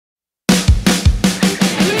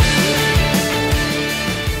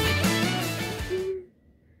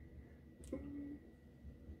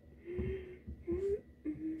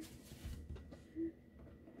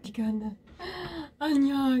goodness.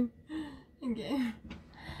 안녕. Okay.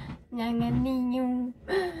 안녕.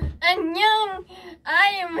 안녕.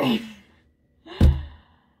 I am.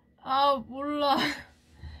 아 몰라.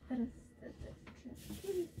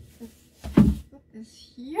 Put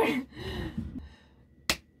this here.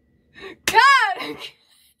 God.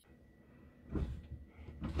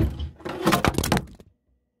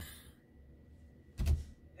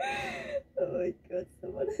 Oh my god,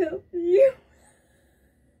 someone help me.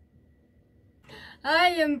 I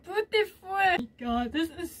am beautiful. Oh my god, this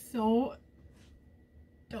is so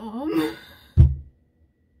dumb.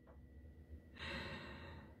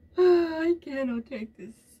 I cannot take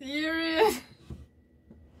this serious.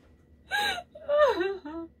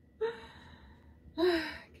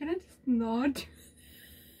 Can I just not?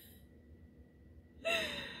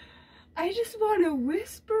 I just want to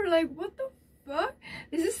whisper, like, what the fuck?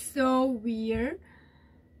 This is so weird.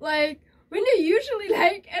 Like, when you're usually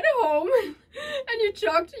like at home and you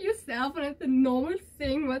talk to yourself and it's a normal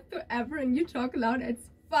thing whatsoever and you talk loud, it's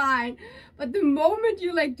fine. But the moment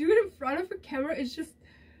you like do it in front of a camera, it's just,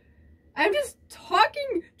 I'm just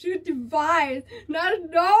talking to a device, not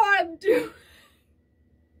know what I'm doing.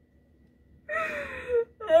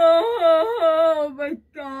 Oh my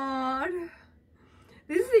god.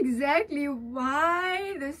 This is exactly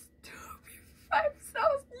why this took me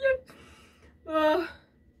 5,000 years.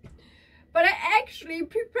 But I actually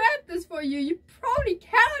prepared this for you. You probably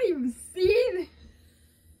cannot even see it.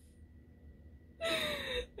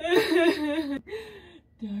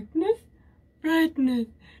 Darkness, brightness,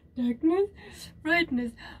 darkness,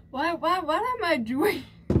 brightness. What am I doing?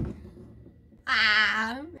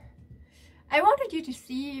 I wanted you to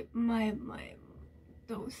see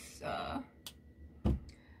those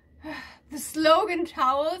the slogan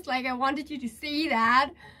towels. Like, I wanted you to see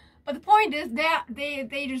that. But the point is,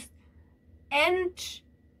 they just end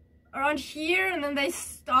around here and then they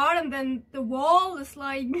start and then the wall is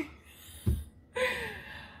like.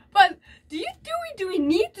 But do we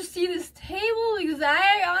need to see this table? Because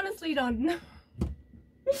I honestly don't know.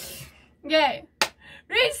 Okay,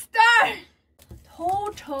 restart.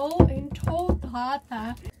 Total.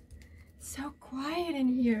 So quiet in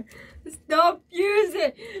here. Stop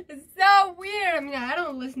music. It's so weird. I mean, I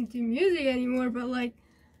don't listen to music anymore, but like,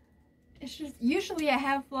 it's just usually I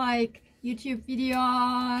have like YouTube video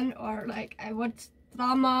on, or like I watch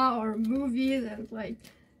drama or movies, and like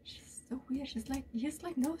it's just so weird. Just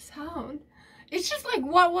like no sound. It's just like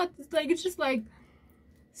what like it's just like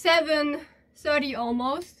 7:30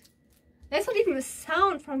 almost. That's not even a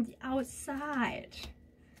sound from the outside.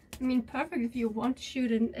 I mean, perfect if you want to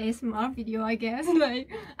shoot an ASMR video, I guess. Like,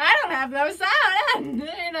 I don't have no sound,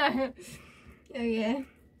 you know. Okay.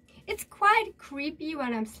 It's quite creepy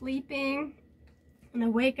when I'm sleeping and I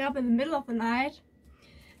wake up in the middle of the night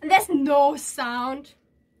and there's no sound.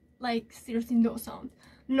 Like, seriously, no sound.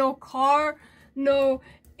 No car, no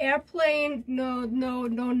airplane, no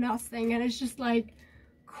nothing. And it's just like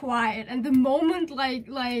quiet. And the moment like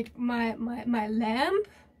my lamp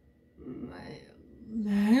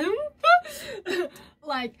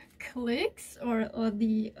like clicks, or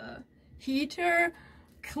the heater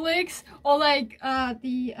clicks, or like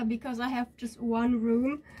because I have just one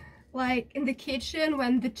room, like in the kitchen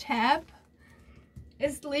when the tap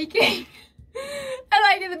is leaking and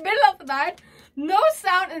like in the middle of the night, no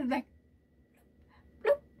sound, and like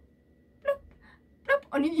bloop, bloop, bloop,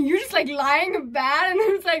 and you're just like lying in bed and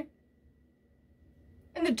it's like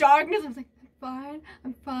in the darkness. I was like,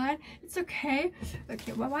 I'm fine, it's okay.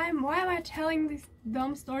 Okay, well, why am I telling these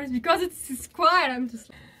dumb stories? Because it's just quiet. I'm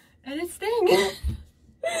just like, and it stinks.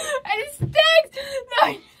 And it stinks.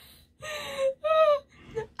 No.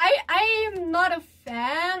 I am not a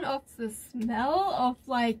fan of the smell of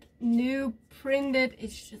like new printed.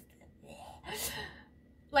 It's just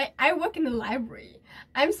like, I work in the library.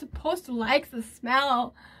 I'm supposed to like the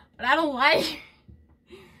smell, but I don't like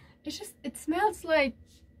it's just, it smells like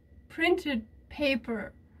printed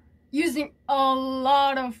paper using a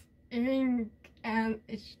lot of ink, and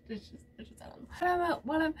it's just I don't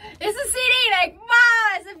know. It's a CD, like,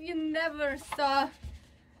 wow, as if you never saw.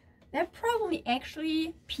 There are probably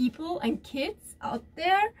actually people and kids out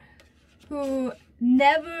there who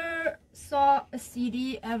never saw a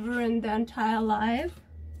CD ever in their entire life.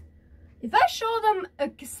 If I show them a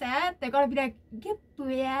cassette, they're gonna be like,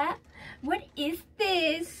 "Gebuya, what is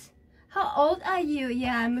this? How old are you?"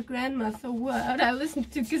 Yeah, I'm a grandma, so what? I listen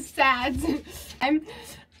to cassettes.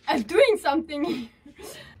 I'm doing something.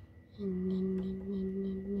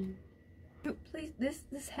 Please,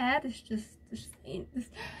 this hat is just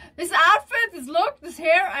this outfit, this look, this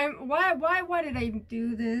hair. Why did I even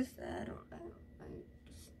do this? I don't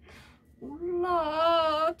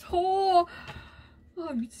몰라. 더워.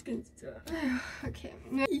 아, 미치겠네, 진짜. Okay.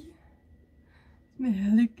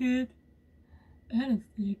 Smell good. I don't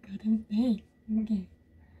see a goddamn thing. Okay.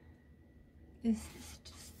 This is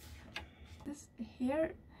just... This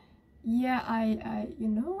hair... Yeah, you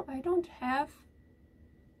know, I don't have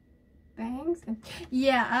bangs.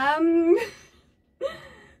 Yeah,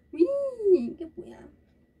 이게 뭐야?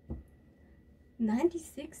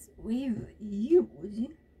 96 wave. 이게 뭐지?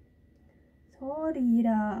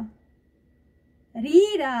 소리라.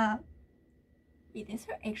 리라. Wait, is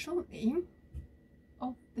her actual name?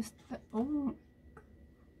 Oh, this. Oh.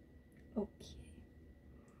 Okay.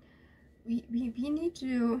 We need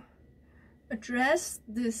to address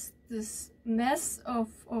this mess of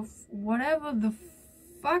whatever the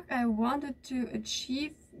fuck I wanted to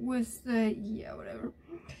achieve with the whatever.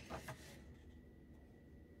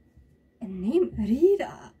 A name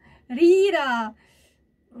Rira.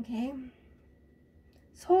 Okay.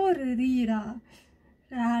 소리라.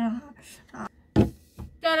 라라.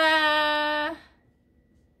 Ta-da!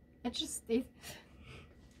 I just stayed.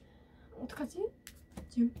 어떡하지?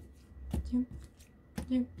 지금. Okay.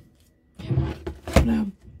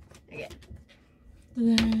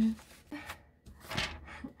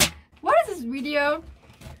 What is this video?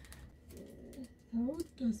 How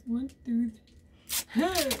does one do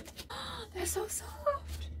that? They're so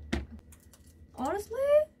soft. Honestly,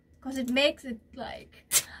 because it makes it like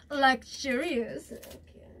luxurious. Okay.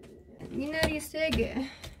 Minari Sege.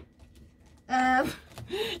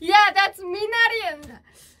 Yeah, that's Minari.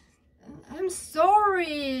 I'm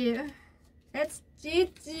sorry. That's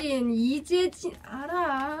지진, 이재진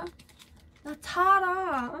알아. 나 다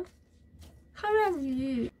알아.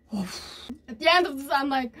 하면지. At the end of this, I'm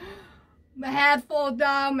like, my head fall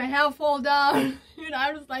down, my hair fall down. You know,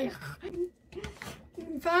 I'm just like, I'm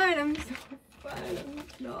fine. I'm so fine. I'm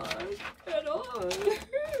not at all.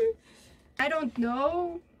 I don't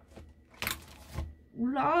know.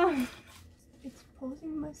 몰라.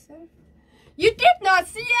 Exposing myself. You did not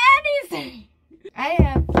see anything. I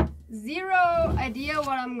have zero idea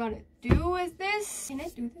what I'm gonna do with this. Can I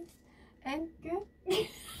do this? And good.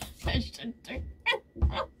 I should do it.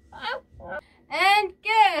 And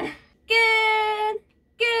good. Good.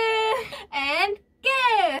 Good. And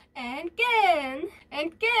good. And good.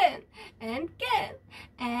 And good. And good.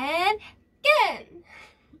 And good.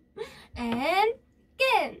 And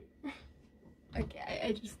good. Okay,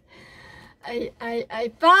 I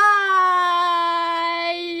bye.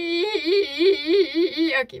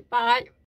 Okay, bye.